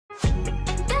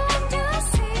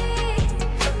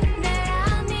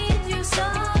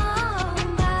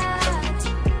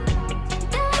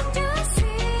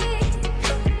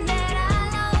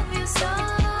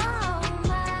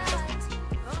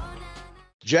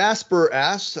Jasper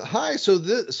asks, hi,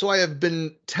 so I have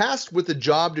been tasked with the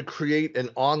job to create an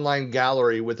online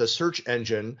gallery with a search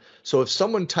engine. So if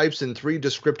someone types in 3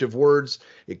 descriptive words,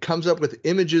 it comes up with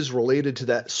images related to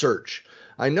that search.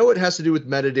 I know it has to do with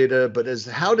metadata, but as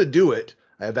how to do it,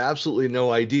 I have absolutely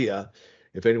no idea.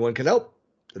 If anyone can help,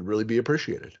 it'd really be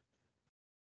appreciated.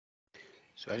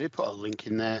 So I did put a link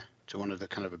in there to one of the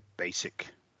kind of a basic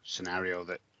scenario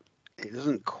that it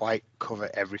doesn't quite cover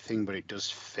everything, but it does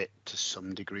fit to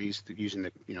some degrees using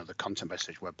the the content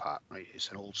message web part. Right,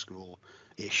 it's an old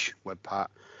school-ish web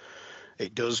part.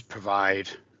 It does provide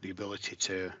the ability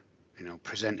to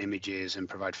present images and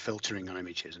provide filtering on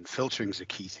images, and filtering is the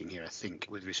key thing here, I think,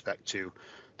 with respect to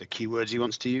the keywords he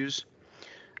wants to use.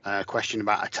 Question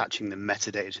about attaching the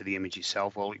metadata to the image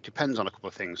itself. Well, it depends on a couple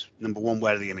of things. Number one,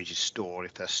 where the image is stored.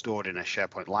 If they're stored in a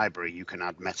SharePoint library, you can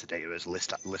add metadata as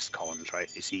list columns, right?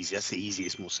 It's easy. That's the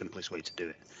easiest, most simplest way to do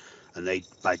it. And they,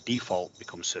 by default,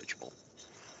 become searchable.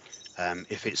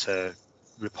 If it's a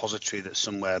repository that's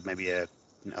somewhere, maybe a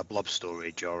blob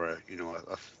storage or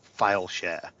a file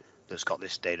share that's got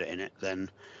this data in it, then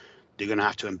they're going to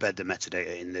have to embed the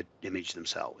metadata in the image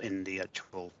themselves, in the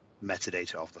actual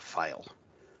metadata of the file.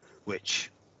 Which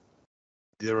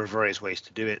there are various ways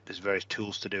to do it. There's various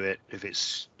tools to do it. If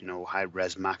it's high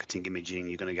res marketing imaging,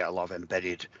 you're going to get a lot of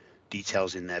embedded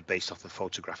details in there based off the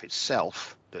photograph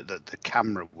itself that the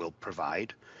camera will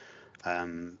provide.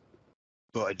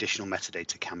 But additional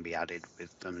metadata can be added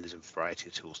with them. There's a variety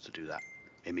of tools to do that.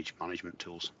 Image management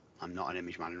tools. I'm not an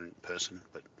image management person,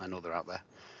 but I know they're out there.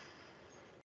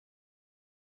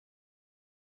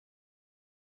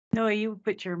 No, you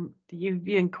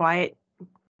being quiet.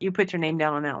 You put your name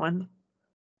down on that one.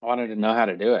 I wanted to know how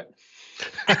to do it.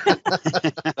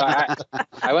 I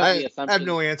have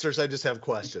no answers. I just have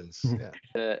questions.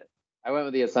 Yeah. I went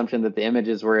with the assumption that the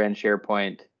images were in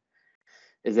SharePoint.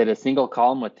 Is it a single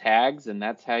column with tags, and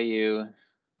that's how you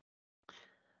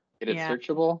get it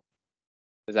searchable?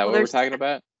 Is that what we're talking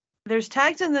about? There's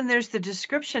tags, and then there's the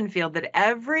description field that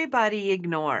everybody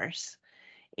ignores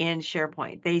in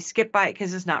SharePoint. They skip by it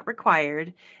because it's not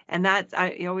required, and that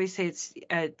I always say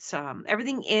it's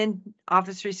everything in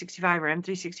Office 365 or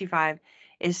M365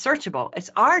 is searchable. It's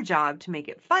our job to make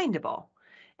it findable,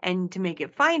 and to make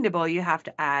it findable, you have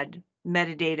to add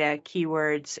metadata,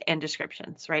 keywords, and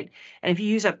descriptions, right? And if you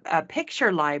use a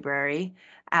picture library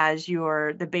as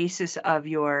the basis of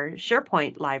your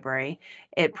SharePoint library,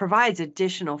 it provides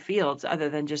additional fields other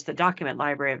than just the document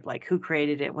library of like who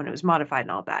created it, when it was modified,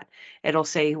 and all that. It'll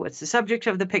say what's the subject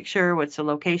of the picture, what's the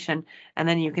location, and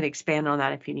then you can expand on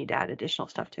that if you need to add additional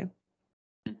stuff too.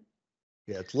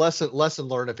 Yeah, it's lesson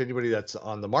learned. If anybody that's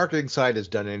on the marketing side has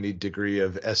done any degree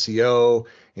of SEO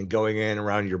and going in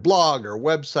around your blog or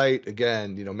website,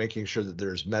 again, making sure that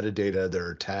there's metadata, there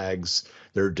are tags,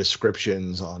 there are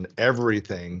descriptions on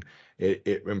everything.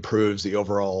 It improves the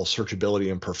overall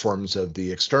searchability and performance of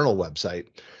the external website.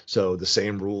 So the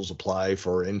same rules apply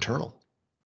for internal.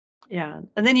 Yeah,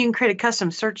 and then you can create a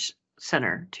custom search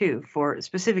center too for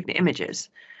specific to images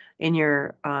in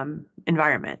your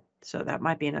environment. So that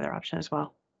might be another option as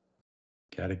well.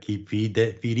 Got to keep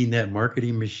feeding that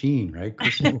marketing machine, right,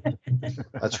 Kristen?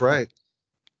 That's right.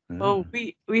 Well,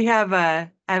 I have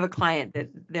a client that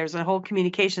there's a whole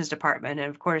communications department, and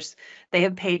of course they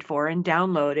have paid for and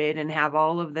downloaded and have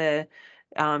all of the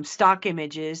stock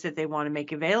images that they want to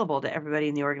make available to everybody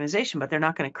in the organization, but they're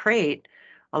not going to create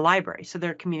a library. So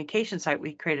their communication site,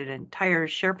 we created an entire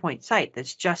SharePoint site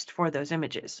that's just for those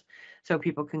images. So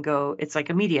people can go, it's like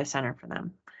a media center for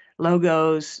them.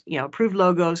 Logos, approved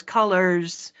logos,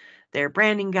 colors, their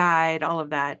branding guide, all of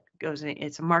that goes in.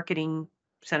 It's a marketing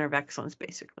center of excellence,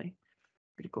 basically.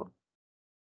 Pretty cool.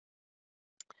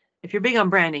 If you're big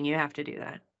on branding, you have to do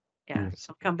that. Yeah.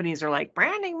 Some companies are like,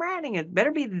 branding, it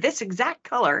better be this exact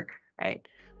color, right?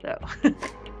 So